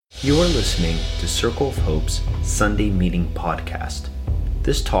You are listening to Circle of Hope's Sunday Meeting Podcast.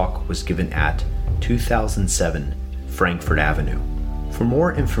 This talk was given at 2007 Frankfurt Avenue. For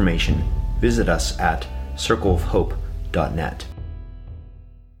more information, visit us at circleofhope.net.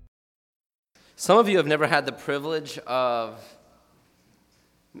 Some of you have never had the privilege of,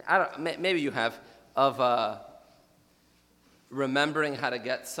 maybe you have, of remembering how to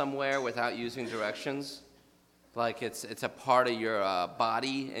get somewhere without using directions. Like it's a part of your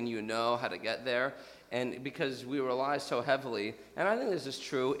body and you know how to get there. And because we rely so heavily, and I think this is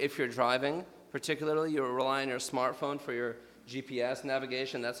true if you're driving, particularly, you rely on your smartphone for your GPS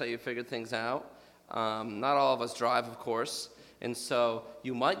navigation. That's how you figure things out. Not all of us drive, of course. And so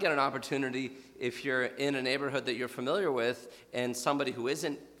you might get an opportunity if you're in a neighborhood that you're familiar with and somebody who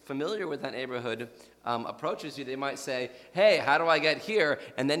isn't familiar with that neighborhood approaches you, they might say, hey, how do I get here?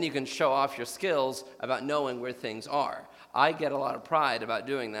 And then you can show off your skills about knowing where things are. I get a lot of pride about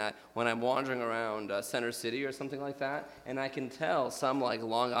doing that when I'm wandering around Center City or something like that, and I can tell some like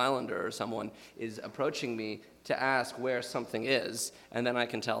Long Islander or someone is approaching me to ask where something is, and then I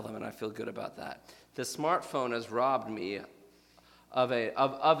can tell them, and I feel good about that. The smartphone has robbed me of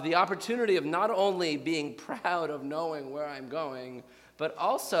the opportunity of not only being proud of knowing where I'm going, but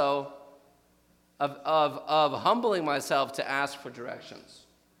also of humbling myself to ask for directions.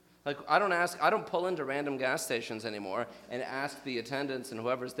 Like I don't pull into random gas stations anymore and ask the attendants and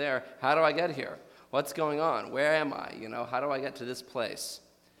whoever's there, how do I get here? What's going on? Where am I? How do I get to this place?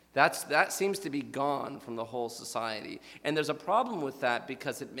 That seems to be gone from the whole society. And there's a problem with that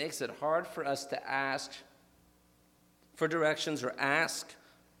because it makes it hard for us to ask for directions or ask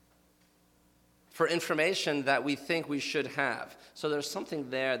for information that we think we should have. So there's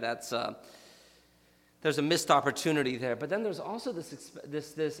something there there's a missed opportunity there. But then there's also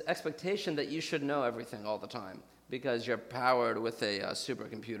this expectation that you should know everything all the time because you're powered with a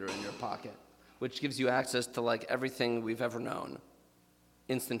supercomputer in your pocket, which gives you access to like everything we've ever known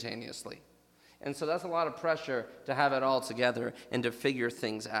instantaneously. And so that's a lot of pressure to have it all together and to figure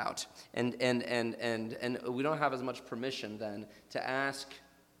things out. And we don't have as much permission then to ask,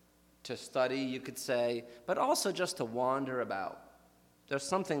 to study, you could say, but also just to wander about. There's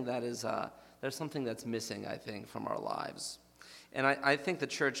something that's missing, I think, from our lives. And I think the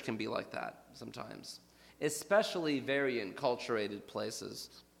church can be like that sometimes, especially very enculturated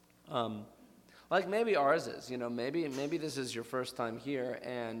places. Like maybe ours is, maybe this is your first time here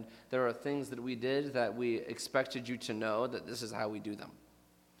and there are things that we did that we expected you to know that this is how we do them.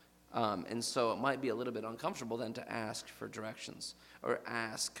 And so it might be a little bit uncomfortable then to ask for directions or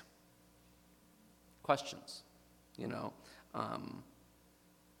ask questions,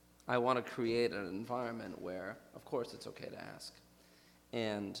 I want to create an environment where, of course, it's okay to ask.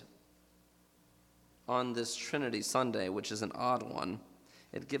 And on this Trinity Sunday, which is an odd one,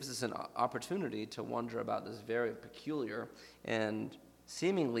 it gives us an opportunity to wonder about this very peculiar and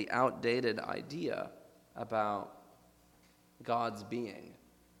seemingly outdated idea about God's being.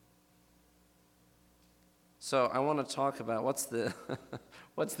 So I want to talk about what's the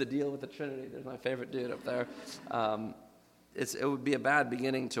deal with the Trinity. There's my favorite dude up there. It would be a bad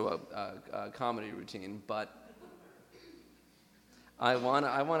beginning to a comedy routine, but I want to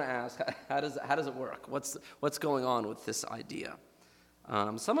ask, how does it work? What's going on with this idea?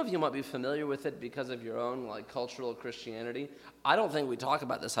 Some of you might be familiar with it because of your own cultural Christianity. I don't think we talk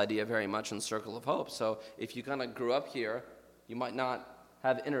about this idea very much in Circle of Hope. So if you kind of grew up here, you might not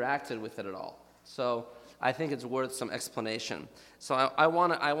have interacted with it at all. So I think it's worth some explanation. So I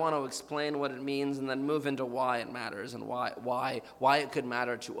want to explain what it means and then move into why it matters and why it could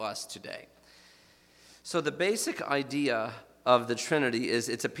matter to us today. So the basic idea of the Trinity is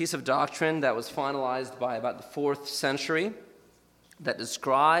it's a piece of doctrine that was finalized by about the 4th century that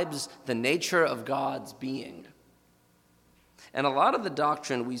describes the nature of God's being. And a lot of the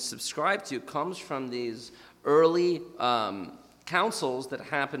doctrine we subscribe to comes from these early councils that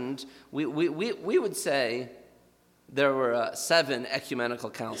happened. We would say there were 7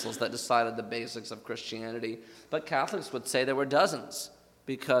 ecumenical councils that decided the basics of Christianity, but Catholics would say there were dozens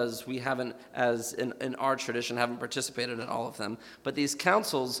because we haven't, as in our tradition, haven't participated in all of them. But these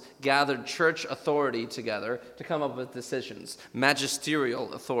councils gathered church authority together to come up with decisions,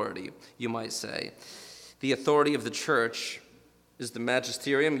 magisterial authority, you might say. The authority of the church is the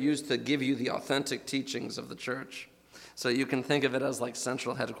magisterium used to give you the authentic teachings of the church. So you can think of it as like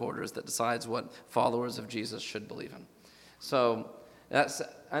central headquarters that decides what followers of Jesus should believe in. So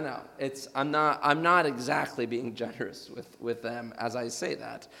I know I'm not exactly being generous with them as I say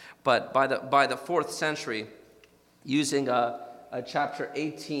that, but by the 4th century, using a chapter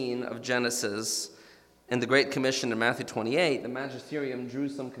 18 of Genesis In the Great Commission in Matthew 28, the magisterium drew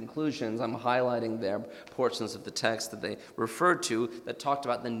some conclusions. I'm highlighting there portions of the text that they referred to that talked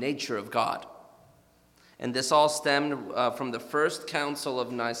about the nature of God. And this all stemmed from the first council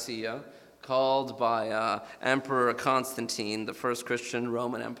of Nicaea, called by Emperor Constantine, the first Christian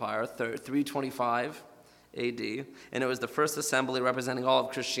Roman Empire, 325 AD. And it was the first assembly representing all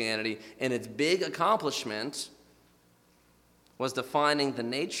of Christianity. And its big accomplishment was defining the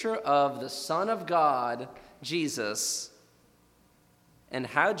nature of the Son of God, Jesus, and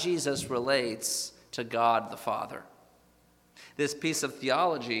how Jesus relates to God the Father. This piece of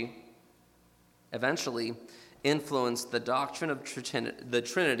theology eventually influenced the doctrine of the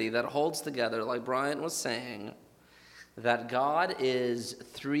Trinity that holds together, like Bryant was saying, that God is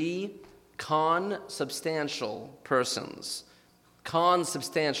three consubstantial persons.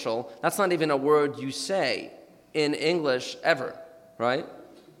 Consubstantial, that's not even a word you say in English ever, right?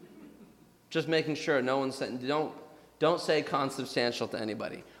 Just making sure no one's saying, don't say consubstantial to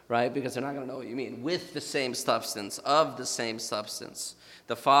anybody, right? Because they're not going to know what you mean. With the same substance, of the same substance.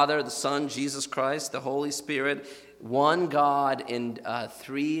 The Father, the Son, Jesus Christ, the Holy Spirit, one God in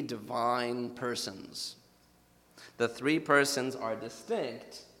three divine persons. The three persons are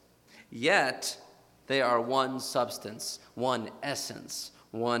distinct, yet they are one substance, one essence,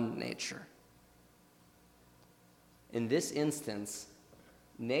 one nature. In this instance,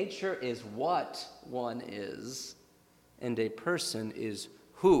 nature is what one is, and a person is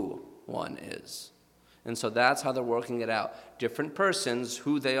who one is. And so that's how they're working it out. Different persons,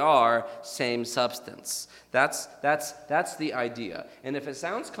 who they are, same substance. That's the idea. And if it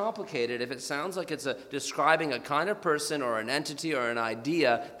sounds complicated, if it sounds like it's describing a kind of person or an entity or an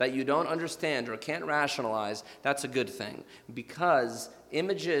idea that you don't understand or can't rationalize, that's a good thing. Because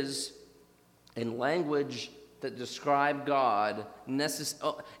images and language that describe God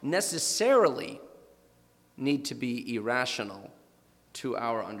necessarily need to be irrational to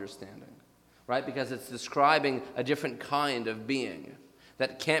our understanding, right? Because it's describing a different kind of being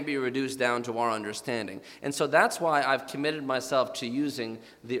that can't be reduced down to our understanding. And so that's why I've committed myself to using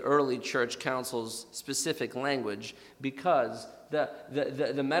the early church council's specific language, because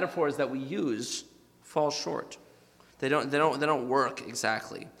the metaphors that we use fall short. They don't work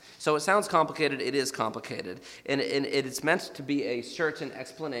exactly. So it sounds complicated. It is complicated, and it's meant to be a certain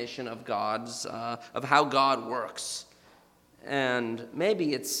explanation of of how God works. And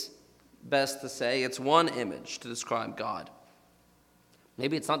maybe it's best to say it's one image to describe God.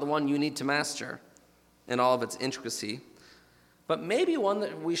 Maybe it's not the one you need to master in all of its intricacy, but maybe one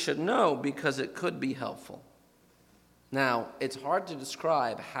that we should know because it could be helpful. Now, it's hard to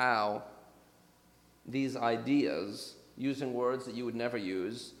describe how these ideas, using words that you would never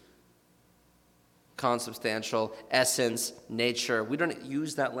use, consubstantial, essence, nature. We don't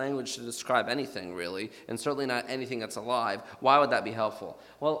use that language to describe anything, really, and certainly not anything that's alive. Why would that be helpful?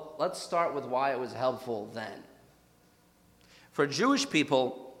 Well, let's start with why it was helpful then. For Jewish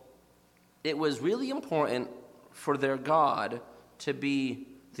people, it was really important for their God to be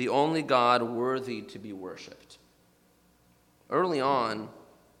the only God worthy to be worshipped. Early on,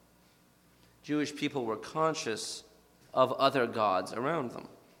 Jewish people were conscious of other gods around them.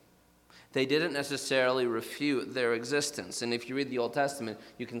 They didn't necessarily refute their existence. And if you read the Old Testament,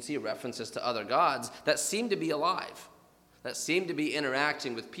 you can see references to other gods that seem to be alive, that seem to be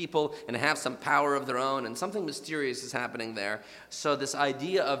interacting with people and have some power of their own, and something mysterious is happening there. So this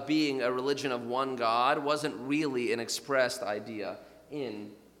idea of being a religion of one God wasn't really an expressed idea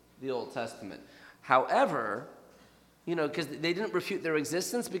in the Old Testament. However, because they didn't refute their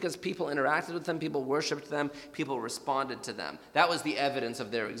existence, because people interacted with them, people worshipped them, people responded to them. That was the evidence of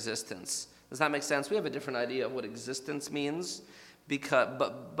their existence. Does that make sense? We have a different idea of what existence means,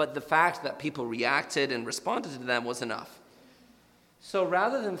 but the fact that people reacted and responded to them was enough. So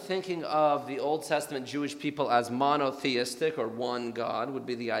rather than thinking of the Old Testament Jewish people as monotheistic, or one God would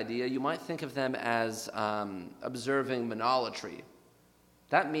be the idea, you might think of them as observing monolatry.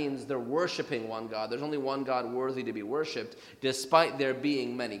 That means they're worshiping one God. There's only one God worthy to be worshipped, despite there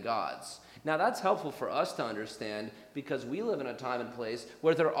being many gods. Now, that's helpful for us to understand, because we live in a time and place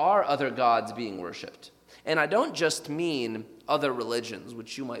where there are other gods being worshipped. And I don't just mean other religions,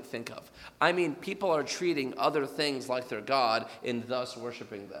 which you might think of. I mean, people are treating other things like their God and thus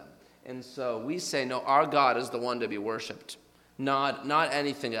worshiping them. And so we say, no, our God is the one to be worshipped, not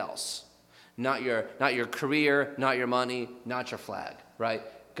anything else. Not your career, not your money, not your flag, right?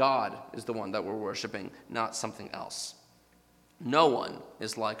 God is the one that we're worshiping, not something else. No one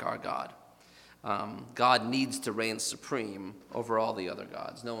is like our God. God needs to reign supreme over all the other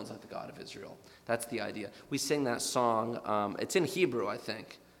gods. No one's like the God of Israel. That's the idea. We sing that song. It's in Hebrew, I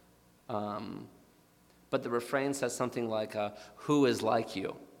think. but the refrain says something like, who is like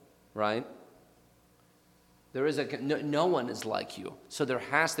you, right? There is no one is like you. So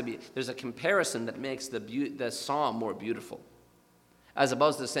there's a comparison that makes the psalm more beautiful, as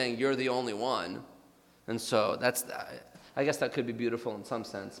opposed to saying you're the only one. And so I guess that could be beautiful in some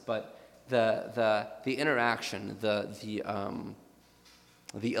sense, but the interaction, the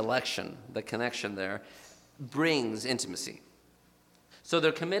election, the connection there brings intimacy. So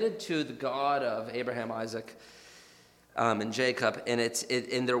they're committed to the God of Abraham, Isaac, and Jacob,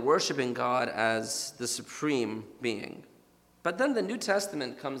 and they're worshiping God as the supreme being. But then the New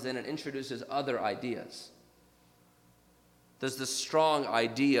Testament comes in and introduces other ideas. There's this strong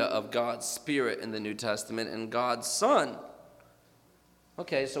idea of God's Spirit in the New Testament and God's Son.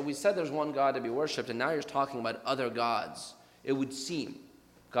 Okay, so we said there's one God to be worshipped, and now you're talking about other gods. It would seem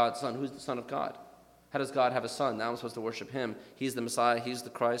God's Son. Who's the Son of God? How does God have a son? Now I'm supposed to worship him. He's the Messiah. He's the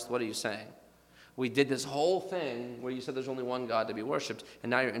Christ. What are you saying? We did this whole thing where you said there's only one God to be worshipped, and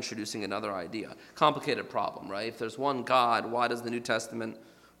now you're introducing another idea. Complicated problem, right? If there's one God, why do the New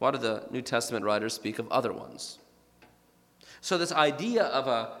Testament writers speak of other ones? So this idea of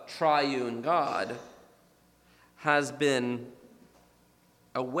a triune God has been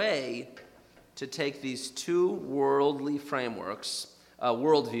a way to take these two worldly frameworks,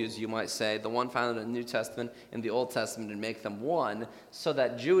 worldviews, you might say, the one found in the New Testament and the Old Testament, and make them one, so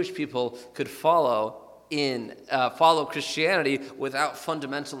that Jewish people could follow Christianity without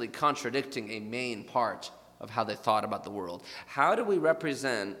fundamentally contradicting a main part of how they thought about the world. How do we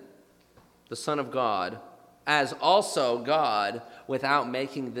represent the Son of God as also God without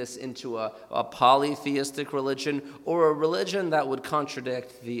making this into a polytheistic religion or a religion that would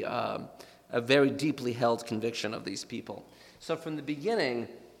contradict a very deeply held conviction of these people? So from the beginning,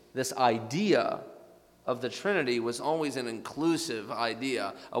 this idea of the Trinity was always an inclusive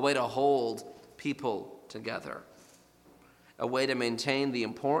idea, a way to hold people together, a way to maintain the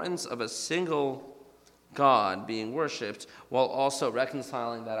importance of a single God being worshipped while also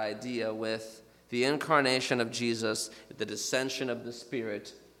reconciling that idea with the incarnation of Jesus, the descension of the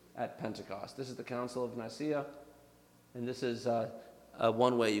Spirit at Pentecost. This is the Council of Nicaea, and this is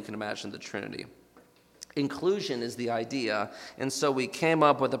one way you can imagine the Trinity. Inclusion is the idea, and so we came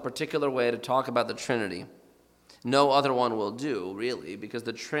up with a particular way to talk about the Trinity. No other one will do, really, because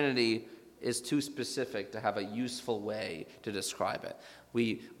the Trinity is too specific to have a useful way to describe it.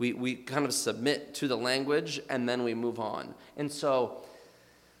 We kind of submit to the language, and then we move on. And so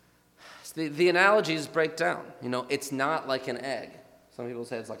the analogies break down. It's not like an egg. Some people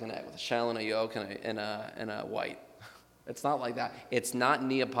say it's like an egg with a shell and a yolk and a white. It's not like that. It's not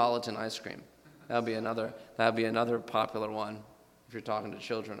Neapolitan ice cream. That'd be another popular one if you're talking to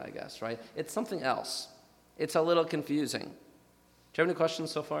children, I guess, right? It's something else. It's a little confusing. Do you have any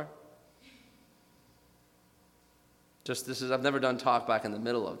questions so far? I've never done talk back in the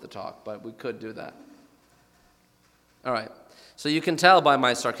middle of the talk, but we could do that. All right. So you can tell by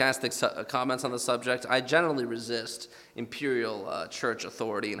my sarcastic comments on the subject, I generally resist imperial church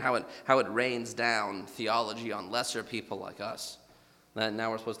authority and how it rains down theology on lesser people like us. And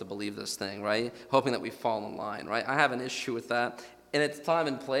now we're supposed to believe this thing, right? Hoping that we fall in line, right? I have an issue with that. In its time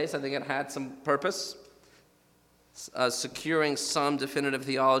and place, I think it had some purpose. Securing some definitive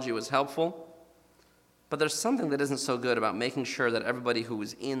theology was helpful. But there's something that isn't so good about making sure that everybody who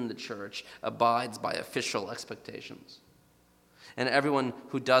is in the church abides by official expectations. And everyone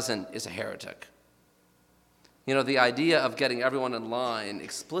who doesn't is a heretic. The idea of getting everyone in line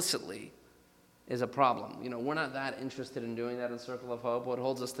explicitly is a problem. We're not that interested in doing that in Circle of Hope. What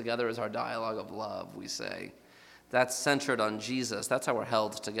holds us together is our dialogue of love, we say. That's centered on Jesus. That's how we're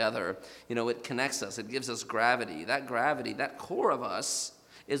held together. It connects us. It gives us gravity. That core of us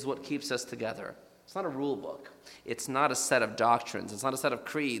is what keeps us together. It's not a rule book. It's not a set of doctrines. It's not a set of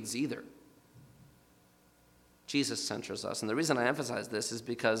creeds either. Jesus centers us. And the reason I emphasize this is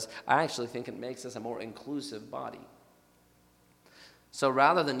because I actually think it makes us a more inclusive body. So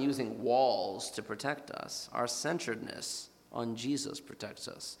rather than using walls to protect us, our centeredness on Jesus protects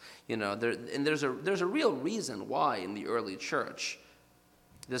us. There's a real reason why in the early church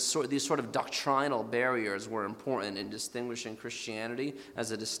these sort of doctrinal barriers were important in distinguishing Christianity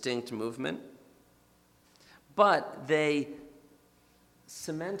as a distinct movement. But they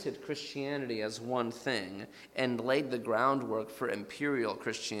cemented Christianity as one thing and laid the groundwork for imperial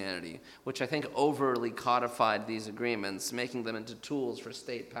Christianity, which I think overly codified these agreements, making them into tools for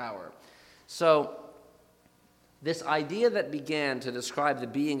state power. So this idea that began to describe the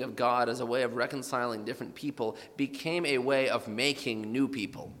being of God as a way of reconciling different people became a way of making new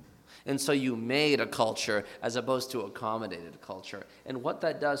people. And so you made a culture as opposed to accommodated a culture. And what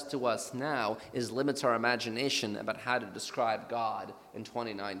that does to us now is limits our imagination about how to describe God in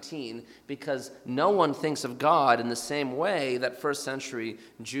 2019, because no one thinks of God in the same way that first century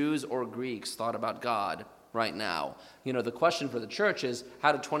Jews or Greeks thought about God right now. The question for the church is,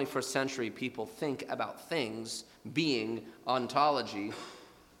 how do 21st century people think about things, being, ontology,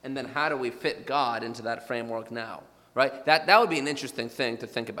 and then how do we fit God into that framework now? Right? That would be an interesting thing to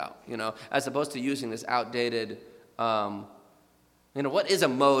think about, as opposed to using this outdated, what is a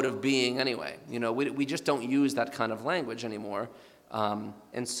mode of being anyway? We just don't use that kind of language anymore.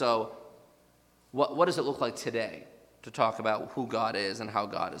 And so what does it look like today to talk about who God is and how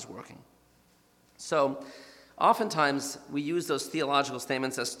God is working? So oftentimes we use those theological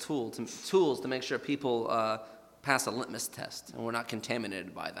statements as tools to make sure people pass a litmus test and we're not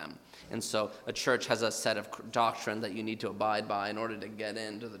contaminated by them. And so a church has a set of doctrine that you need to abide by in order to get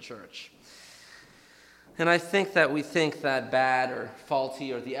into the church. And I think that we think that bad or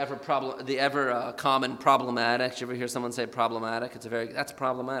faulty or the ever common problematic. Did you ever hear someone say problematic? That's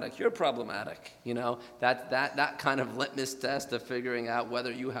problematic. You're problematic. That kind of litmus test of figuring out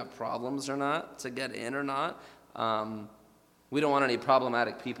whether you have problems or not to get in or not. We don't want any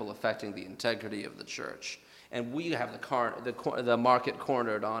problematic people affecting the integrity of the church. And we have the market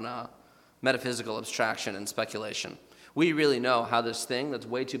cornered on metaphysical abstraction and speculation. We really know how this thing that's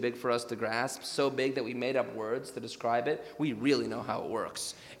way too big for us to grasp, so big that we made up words to describe it, we really know how it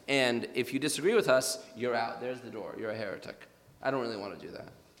works. And if you disagree with us, you're out. There's the door. You're a heretic. I don't really want to do that.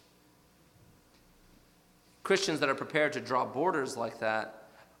 Christians that are prepared to draw borders like that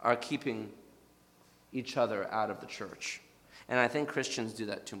are keeping each other out of the church. And I think Christians do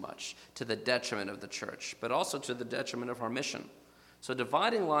that too much, to the detriment of the church, but also to the detriment of our mission. So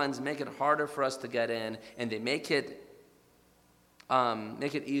dividing lines make it harder for us to get in, and they make it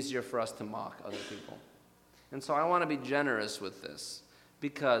easier for us to mock other people. And so I want to be generous with this,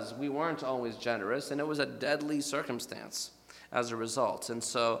 because we weren't always generous, and it was a deadly circumstance as a result. And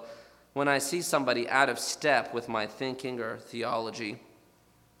so when I see somebody out of step with my thinking or theology,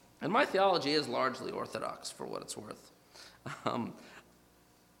 and my theology is largely orthodox for what it's worth,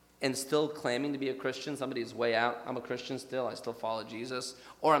 and still claiming to be a Christian, somebody's way out, I'm a Christian still, I still follow Jesus,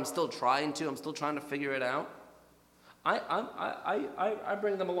 or I'm still trying to figure it out, I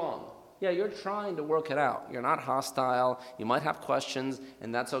bring them along. Yeah, you're trying to work it out. You're not hostile. You might have questions,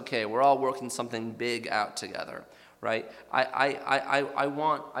 and that's okay. We're all working something big out together, right?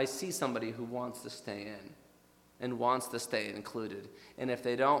 I see somebody who wants to stay in and wants to stay included. And if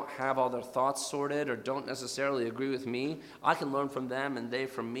they don't have all their thoughts sorted or don't necessarily agree with me, I can learn from them and they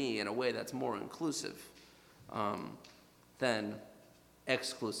from me in a way that's more inclusive than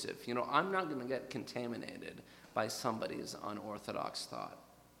exclusive. I'm not going to get contaminated by somebody's unorthodox thought.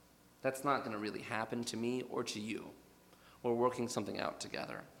 That's not going to really happen to me or to you. We're working something out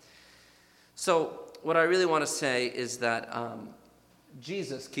together. So what I really want to say is that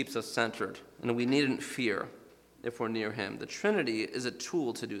Jesus keeps us centered, and we needn't fear if we're near him. The Trinity is a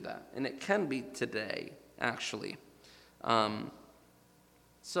tool to do that, and it can be today, actually.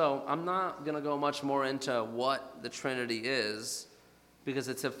 So I'm not going to go much more into what the Trinity is, because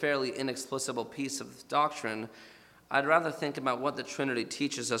it's a fairly inexplicable piece of doctrine. I'd rather think about what the Trinity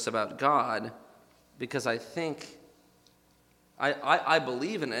teaches us about God, because I think, I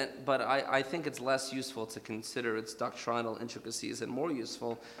believe in it, but I think it's less useful to consider its doctrinal intricacies and more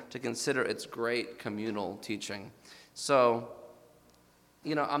useful to consider its great communal teaching. So,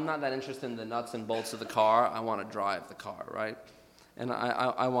 I'm not that interested in the nuts and bolts of the car. I want to drive the car, right? And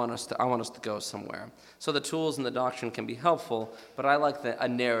I want us to go somewhere. So the tools and the doctrine can be helpful, but I like a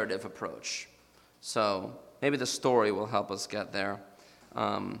narrative approach. So maybe the story will help us get there.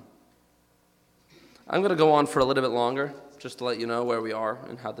 I'm going to go on for a little bit longer, just to let you know where we are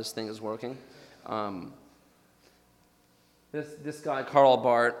and how this thing is working. This guy, Karl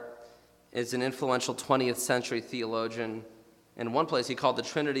Barth, is an influential 20th century theologian. In one place, he called the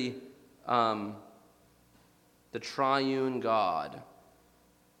Trinity the triune God,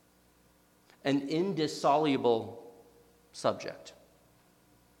 an indissoluble subject.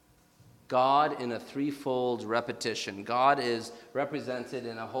 God in a threefold repetition. God is represented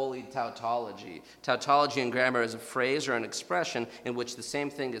in a holy tautology. Tautology in grammar is a phrase or an expression in which the same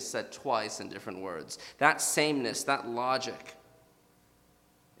thing is said twice in different words. That sameness, that logic,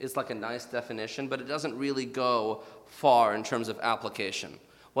 is like a nice definition, but it doesn't really go far in terms of application.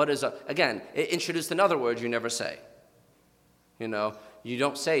 Again, it introduced another word you never say. You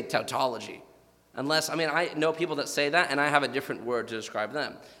don't say tautology. I know people that say that, and I have a different word to describe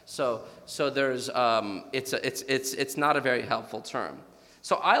them. So there's, it's not a very helpful term.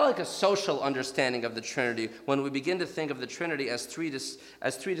 So I like a social understanding of the Trinity when we begin to think of the Trinity as three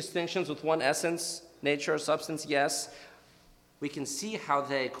distinctions with one essence, nature or substance, yes. We can see how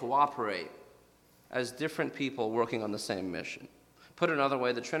they cooperate as different people working on the same mission. Put another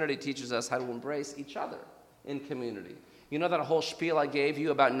way, the Trinity teaches us how to embrace each other in community. You know that whole spiel I gave you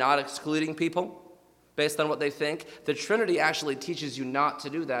about not excluding people based on what they think? The Trinity actually teaches you not to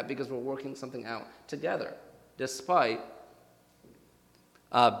do that because we're working something out together, despite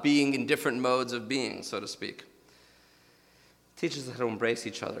being in different modes of being, so to speak. Teaches us how to embrace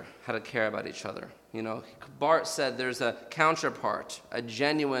each other, how to care about each other. You know, Barth said there's a counterpart, a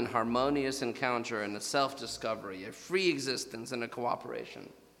genuine, harmonious encounter and a self-discovery, a free existence and a cooperation.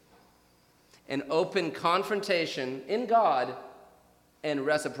 An open confrontation in God and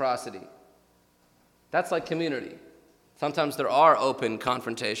reciprocity. That's like community. Sometimes there are open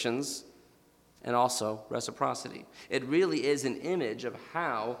confrontations and also reciprocity. It really is an image of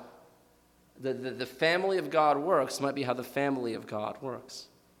how the family of God works, might be how the family of God works.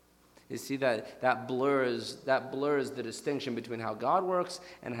 You see that blurs the distinction between how God works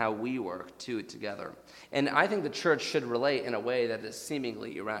and how we work together. And I think the church should relate in a way that is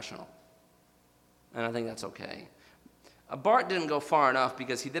seemingly irrational. And I think that's okay. Barth didn't go far enough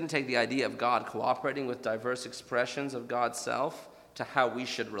because he didn't take the idea of God cooperating with diverse expressions of God's self to how we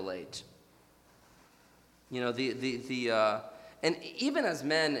should relate. You know, and even as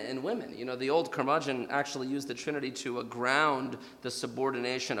men and women, you know, the old curmudgeon actually used the Trinity to ground the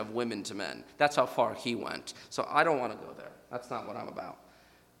subordination of women to men. That's how far he went. So I don't want to go there. That's not what I'm about.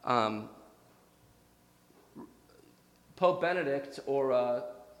 Pope Benedict, or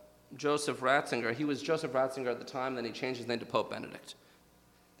Joseph Ratzinger, he was Joseph Ratzinger at the time, then he changed his name to Pope Benedict.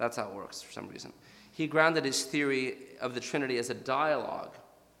 That's how it works for some reason. He grounded his theory of the Trinity as a dialogue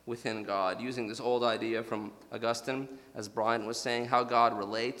within God, using this old idea from Augustine, as Brian was saying, how God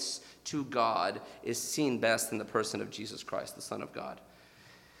relates to God is seen best in the person of Jesus Christ, the Son of God.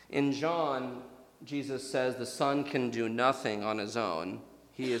 In John, Jesus says the Son can do nothing on his own.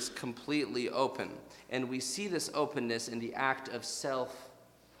 He is completely open. And we see this openness in the act of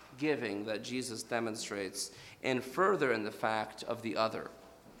self-giving that Jesus demonstrates, and further in the fact of the other,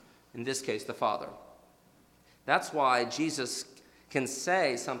 in this case, the Father. That's why Jesus can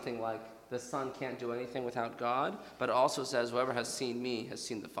say something like, the Son can't do anything without God, but also says, whoever has seen me has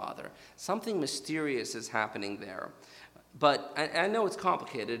seen the Father. Something mysterious is happening there. But I know it's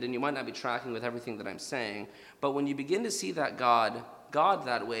complicated, and you might not be tracking with everything that I'm saying, but when you begin to see that God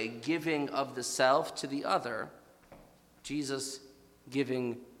that way, giving of the self to the other, Jesus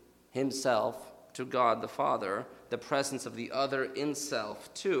giving himself to God the Father, the presence of the other in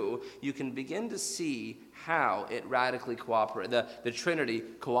self too, you can begin to see how it radically cooperates, the Trinity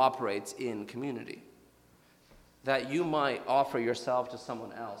cooperates in community. That you might offer yourself to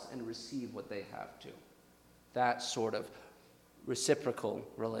someone else and receive what they have too. That sort of reciprocal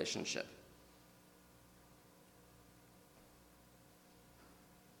relationship.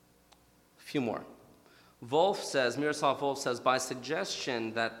 A few more. Miroslav Volf says, by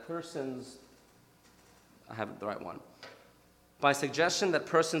suggestion that persons, I have the right one. By suggestion that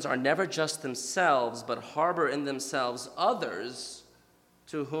persons are never just themselves, but harbor in themselves others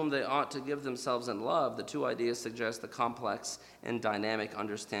to whom they ought to give themselves in love, the two ideas suggest a complex and dynamic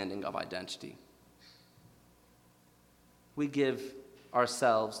understanding of identity. We give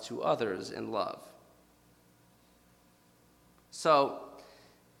ourselves to others in love. So,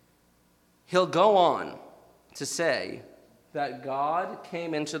 he'll go on to say that God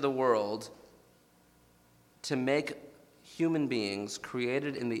came into the world to make human beings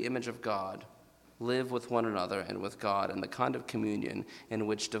created in the image of God live with one another and with God in the kind of communion in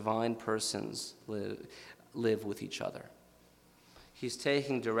which divine persons live with each other. He's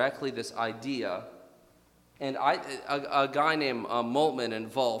taking directly this idea, and a guy named Moltmann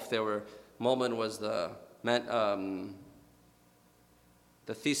and Volf, Moltmann was the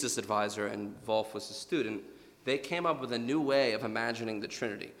thesis advisor and Volf was a student. They came up with a new way of imagining the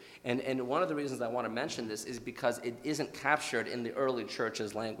Trinity. And one of the reasons I want to mention this is because it isn't captured in the early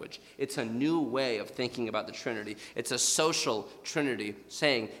church's language. It's a new way of thinking about the Trinity. It's a social Trinity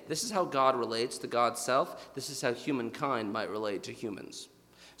saying, this is how God relates to God's self. This is how humankind might relate to humans.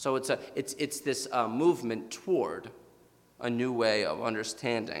 So it's this movement toward a new way of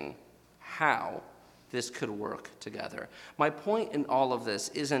understanding how this could work together. My point in all of this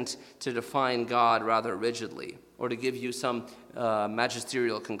isn't to define God rather rigidly or to give you some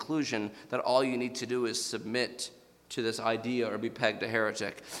magisterial conclusion that all you need to do is submit to this idea or be pegged a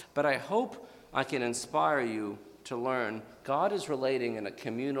heretic. But I hope I can inspire you to learn God is relating in a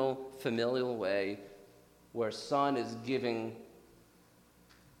communal, familial way where Son is giving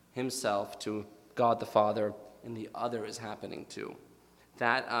himself to God the Father, and the other is happening too.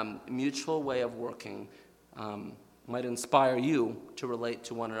 That mutual way of working might inspire you to relate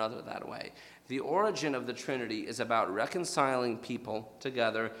to one another that way. The origin of the Trinity is about reconciling people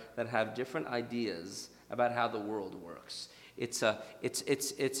together that have different ideas about how the world works. It's a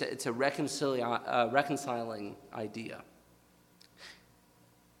reconciling idea.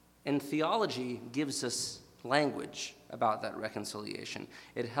 And theology gives us language about that reconciliation.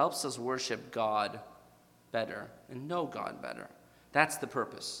 It helps us worship God better and know God better. That's the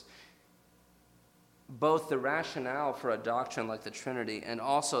purpose. Both the rationale for a doctrine like the Trinity and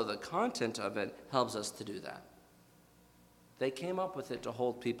also the content of it helps us to do that. They came up with it to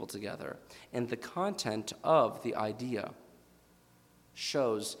hold people together. And the content of the idea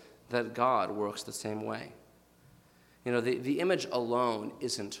shows that God works the same way. You know, the image alone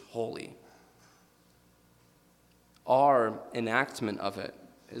isn't holy. Our enactment of it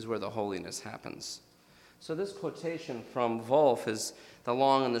is where the holiness happens. So this quotation from Wolff is the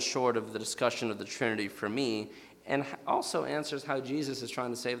long and the short of the discussion of the Trinity for me, and also answers how Jesus is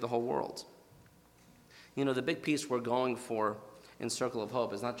trying to save the whole world. You know, the big piece we're going for in Circle of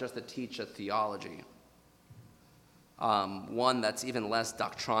Hope is not just to teach a theology, one that's even less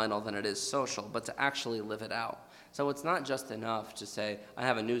doctrinal than it is social, but to actually live it out. So it's not just enough to say, I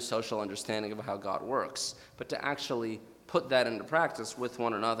have a new social understanding of how God works, but to actually put that into practice with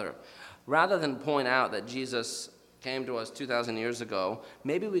one another. Rather than point out that Jesus came to us 2,000 years ago,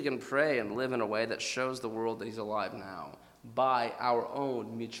 maybe we can pray and live in a way that shows the world that he's alive now by our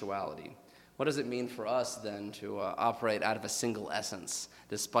own mutuality. What does it mean for us then to operate out of a single essence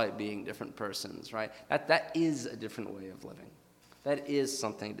despite being different persons, right? That is a different way of living. That is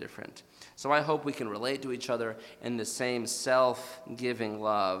something different. So I hope we can relate to each other in the same self-giving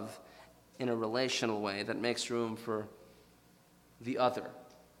love in a relational way that makes room for the other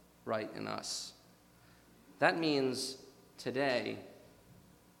right in us. That means today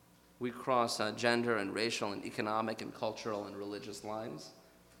we cross gender and racial and economic and cultural and religious lines.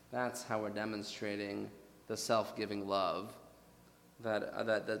 That's how we're demonstrating the self-giving love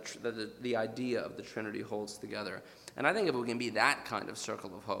that the idea of the Trinity holds together. And I think if we can be that kind of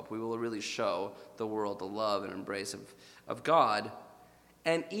circle of hope, we will really show the world the love and embrace of God,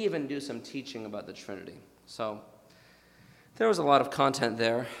 and even do some teaching about the Trinity. So there was a lot of content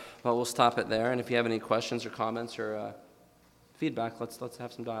there, but we'll stop it there. And if you have any questions or comments or feedback, let's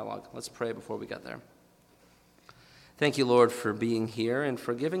have some dialogue. Let's pray before we get there. Thank you, Lord, for being here and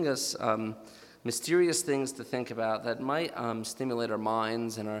for giving us mysterious things to think about that might stimulate our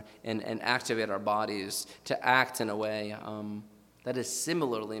minds and activate our bodies to act in a way that is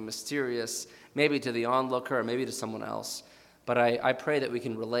similarly mysterious, maybe to the onlooker or maybe to someone else. But I pray that we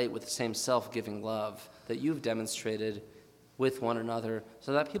can relate with the same self-giving love that you've demonstrated with one another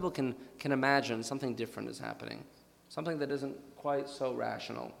so that people can imagine something different is happening, something that isn't quite so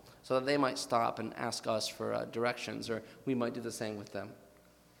rational, so that they might stop and ask us for directions, or we might do the same with them.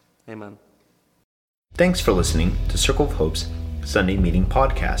 Amen. Thanks for listening to Circle of Hope's Sunday Meeting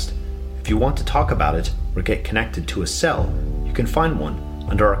Podcast. If you want to talk about it or get connected to a cell, you can find one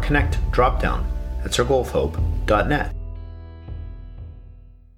under our Connect dropdown at circleofhope.net.